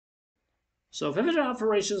So Vividred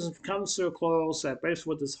Operations comes to a close at basically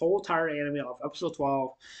with this whole entire anime of episode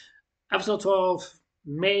 12. Episode 12,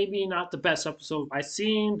 maybe not the best episode I've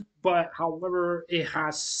seen, but however, it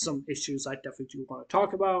has some issues I definitely do want to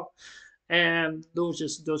talk about. And those are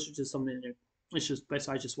just something it's just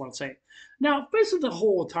basically I just want to say. Now, basically the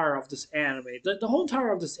whole entire of this anime, the whole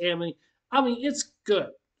entire of this anime, I mean, it's good.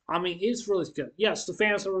 I mean, it's really good. Yes, the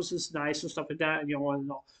fan service is nice and stuff like that, and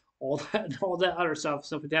all that and all that other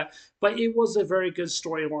stuff like that. But it was a very good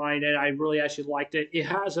storyline, and I really actually liked it. It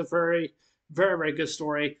has a very good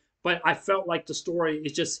story, but I felt like the story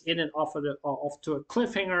is just in and off to a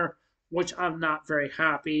cliffhanger, which I'm not very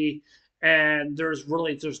happy. And there's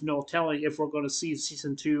no telling if we're going to see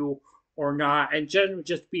season two or not. And generally,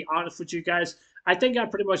 just to be honest with you guys, I'm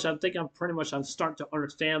pretty much I'm starting to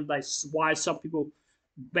understand like why some people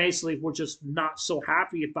basically were just not so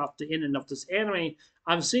happy about the ending of this anime.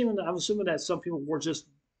 I'm assuming that some people were just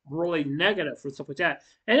really negative for stuff like that,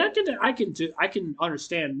 and I can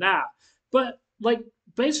understand that. But like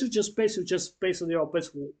basically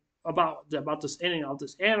about this ending of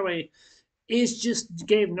this anime is just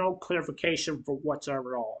gave no clarification for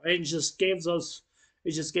whatsoever at all. It just gave us a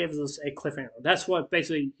cliffhanger. That's what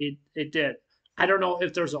basically it did. I don't know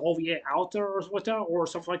if there's an OVA out there or what that or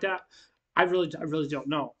something like that. I really don't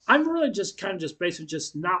know. I'm really just kind of just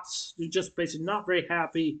basically not very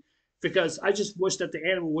happy because I just wish that the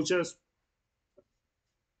anime would just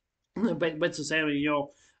but to say,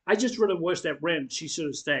 I just really wish that Ren she should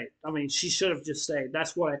have stayed. I mean, she should have just stayed.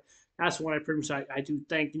 That's what I pretty much I do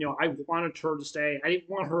think. I wanted her to stay. I didn't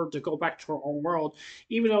want her to go back to her own world,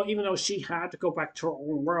 even though she had to go back to her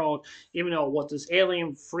own world. Even though what this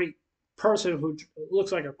alien freak person who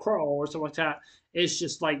looks like a crow or something like that is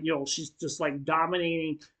just like she's just like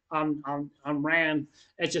dominating on Rand.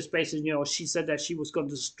 It's just basically she said that she was going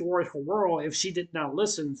to destroy her world if she did not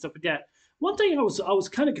listen and stuff like that. One thing I was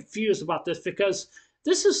kind of confused about this because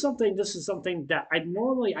this is something that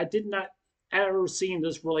I did not ever seen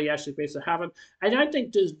this really actually basically happen, and I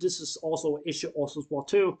think this is also an issue also as well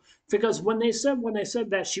too because when they said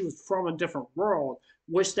that she was from a different world,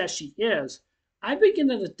 which that she is, I begin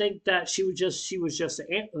to think that she was just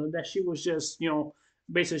that she was just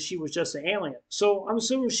basically she was just an alien. So I'm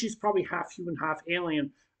assuming she's probably half human, half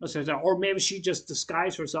alien, or maybe she just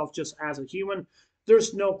disguised herself just as a human.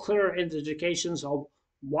 There's no clear indications of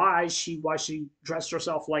why she dressed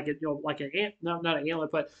herself like it, like an not an alien,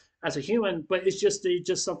 but as a human. But it's just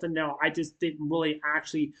something now I just didn't really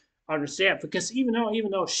actually understand because even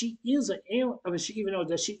though she is an alien, I mean, even though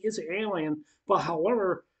that she is an alien, but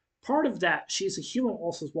however, part of that she's a human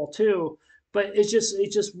also as well too. But it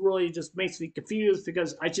just really just makes me confused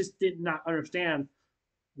because I just did not understand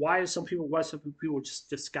why some people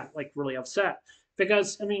just got like really upset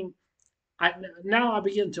because I mean now I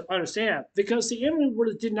begin to understand because the anime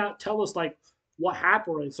really did not tell us like what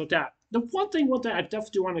happened and so that. The one thing I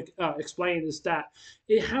definitely want to explain is that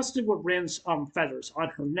it has to do with Ren's feathers on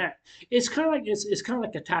her neck. It's kind of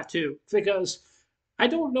like a tattoo because I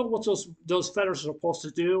don't know what those feathers are supposed to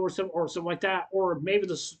do or something like that, or maybe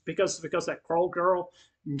this because that Crow girl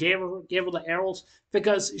gave her the arrows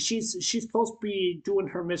because she's supposed to be doing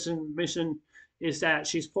her mission is that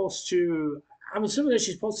she's supposed to I'm assuming that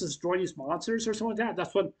she's supposed to destroy these monsters or something like that.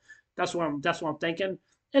 That's what I'm thinking.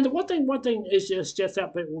 And the one thing is just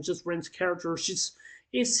that, but just Ren's character.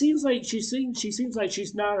 It seems like she seems like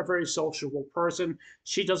she's not a very sociable person.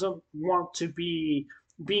 She doesn't want to be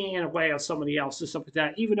being in a way of somebody else or something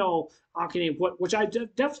like that. Even though Akane, which I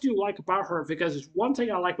definitely do like about her, because it's one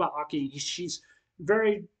thing I like about Akane, she's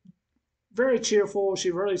very very cheerful.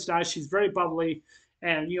 She's really nice. She's very bubbly,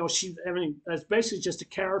 and I mean, that's basically just a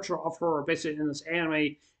character of her, basically in this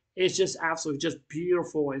anime. It's just absolutely just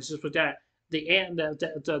beautiful. It's just with that the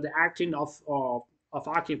acting of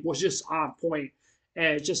Aki was just on point,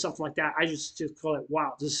 and just something like that. I just call it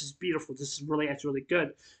wow. This is beautiful. This is really actually really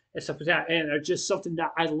good. And stuff like that, and just something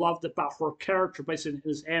that I loved about her character, basically in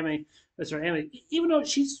this anime. This her anime, even though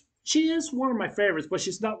she is one of my favorites, but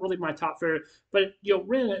she's not really my top favorite. But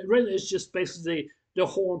Rin is just basically the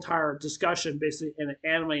whole entire discussion, basically in an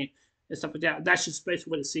anime and stuff like that. That's just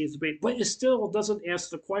basically what it seems to be. But it still doesn't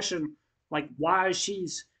answer the question like why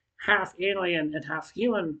she's half alien and half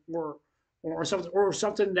human, or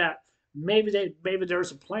something that maybe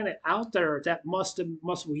there's a planet out there that must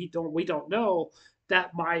we don't know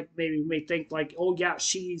that might maybe may think like oh yeah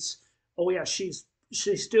she's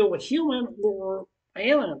still a human or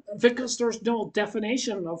alien because there's no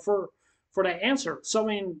definition for the answer. So I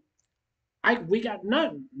mean, I we got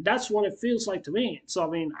none. That's what it feels like to me. So I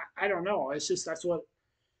mean, I don't know. It's just that's what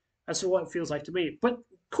it feels like to me. But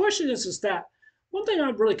question is that one thing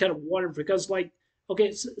I really kind of wondered because, like,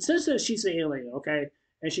 okay, since that she's an alien, okay,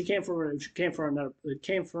 and she came from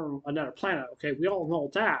another planet, okay, we all know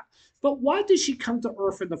that. But why did she come to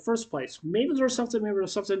Earth in the first place? Maybe there's something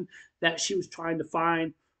that she was trying to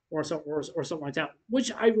find, or something like that,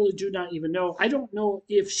 which I really do not even know. I don't know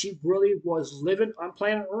if she really was living on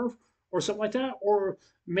planet Earth or something like that, or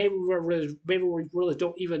maybe we really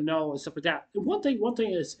don't even know and stuff like that. And one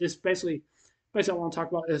thing is basically I want to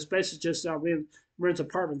talk about is basically just Ren's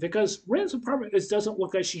apartment, because Ren's apartment doesn't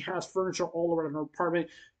look like she has furniture all around her apartment,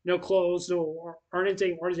 no clothes, no or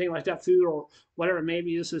anything like that, food or whatever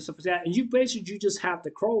maybe this is stuff like that. And you just have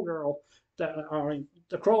the crow girl,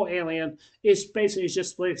 the crow alien is basically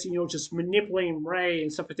just like, just manipulating Ray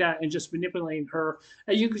and stuff like that, and just manipulating her.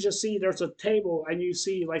 And you can just see there's a table, and you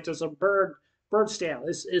see like there's a bird stand.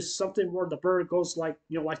 It's something where the bird goes like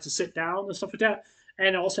like to sit down and stuff like that, and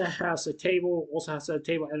it also has a table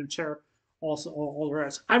and a chair, also all the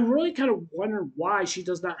rest. I'm really kind of wondering why she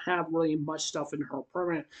does not have really much stuff in her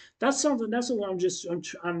apartment. That's something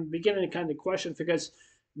I'm beginning to kind of question, because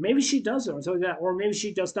maybe she doesn't or something like that, or maybe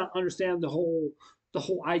she does not understand the whole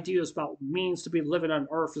ideas about means to be living on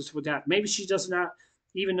Earth is with that. Maybe she does not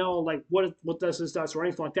even know like what this does or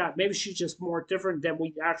anything like that. Maybe she's just more different than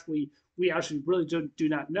we actually really do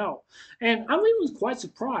not know. And I'm even quite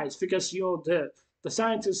surprised because the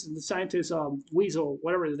scientist Weasel,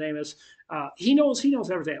 whatever his name is, he knows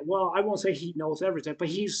everything. Well, I won't say he knows everything, but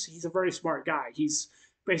he's a very smart guy. He's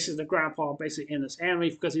basically the grandpa basically in this anime,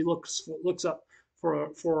 because he looks up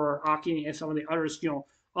for Aki and some of the others,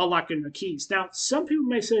 unlocking the keys. Now, some people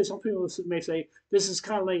may say this is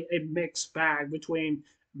kind of like a mixed bag between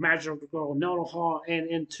Magical Nonoha and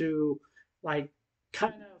into like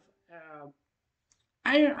kind of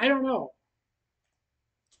I don't know.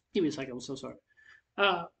 Give me a second. I'm so sorry.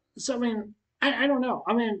 Uh, so I mean, I don't know.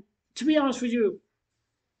 I mean, to be honest with you,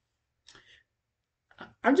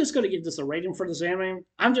 I'm just going to give this a rating for this anime.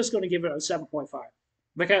 I'm just going to give it a 7.5,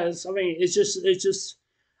 because I mean, it's just.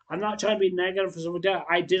 I'm not trying to be negative for something like that.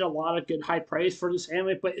 I did a lot of good high praise for this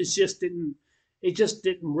anime, but it just didn't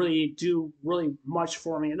really do really much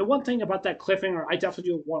for me. And the one thing about that cliffhanger, I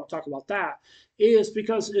definitely do want to talk about that, is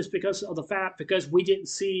because of the fact, because we didn't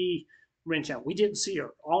see Rin-chan, we didn't see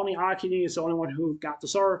her. Only Akini is the only one who got the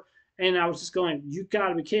star, and I was just going, you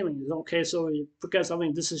gotta be kidding me. Okay, so because I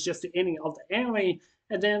mean this is just the ending of the anime,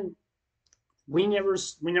 and then we never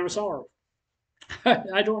saw her.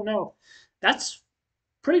 I don't know. That's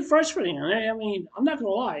pretty frustrating. I mean, I'm not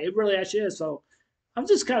gonna lie, it really actually is. So I'm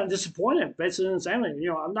just kind of disappointed based on this anime.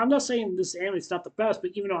 I'm not saying this anime is not the best,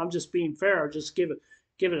 but even though I'm just being fair, just give it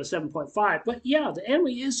a 7.5. But yeah, the anime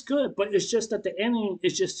is good, but it's just that the ending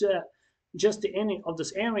is just the ending of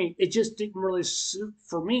this anime. It just didn't really suit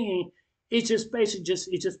for me. It just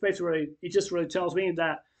really tells me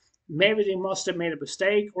that maybe they must have made a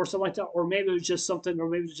mistake or something like that, or maybe it was just something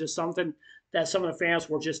that some of the fans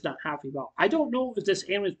were just not happy about. I don't know if this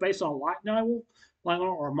anime is based on a light novel,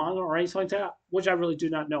 or manga or anything like that, which I really do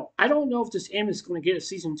not know. I don't know if this anime is going to get a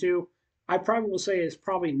season two. I probably will say it's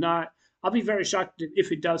probably not. I'll be very shocked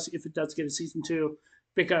if it does get a season two,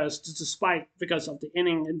 because of the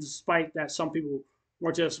ending, and despite that some people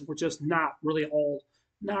were just not really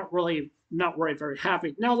very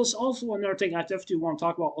happy. Now, there's also another thing I definitely want to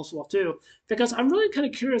talk about also too, because I'm really kind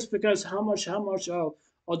of curious, because how much of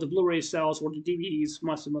the Blu-ray sales or the DVDs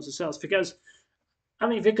must have sales, because I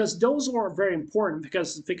mean, because those are very important,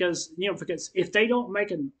 because if they don't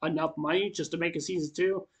make enough money just to make a season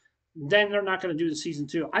two, then they're not going to do the season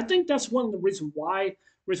two. I think that's one of the reasons why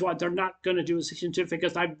they're not going to do a season two,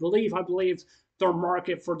 because I believe their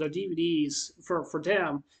market for the DVDs for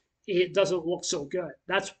them, it doesn't look so good.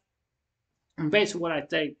 That's basically what I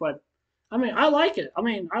think. But I mean, I like it. I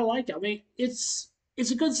mean, it's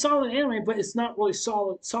a good solid anime, but it's not really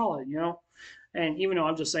solid. And even though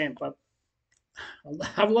I'm just saying, but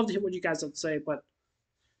I'd love to hear what you guys have to say. But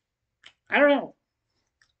I don't know.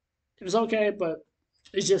 It was okay, but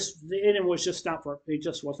it's just the ending was just not for it.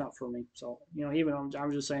 Just was not for me. So even though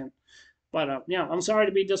I'm just saying. But yeah, I'm sorry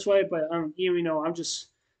to be this way, but even though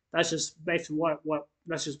that's just basically what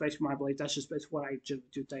that's just basically my belief. That's just basically what I do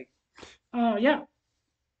think. Yeah.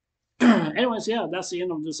 Anyways, yeah, that's the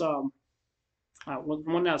end of this. Well,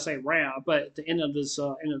 not say rant, but the end of this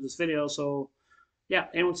video. So yeah,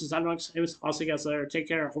 anyways, I'll see you guys later. Take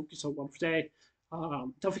care. Hope you have a wonderful day.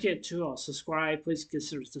 Don't forget to subscribe. Please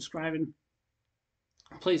consider subscribing.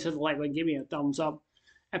 Please hit the like button, give me a thumbs up,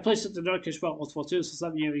 and please hit the notification bell also too, so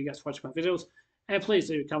let me know you guys watch my videos. And please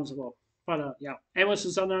leave your comments below. But yeah,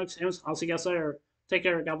 anyways, I'll see you guys later. Take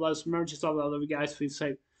care. God bless. Remember, just love you guys. Please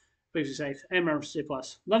be safe. And remember, stay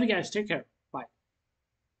blessed. Love you guys. Take care.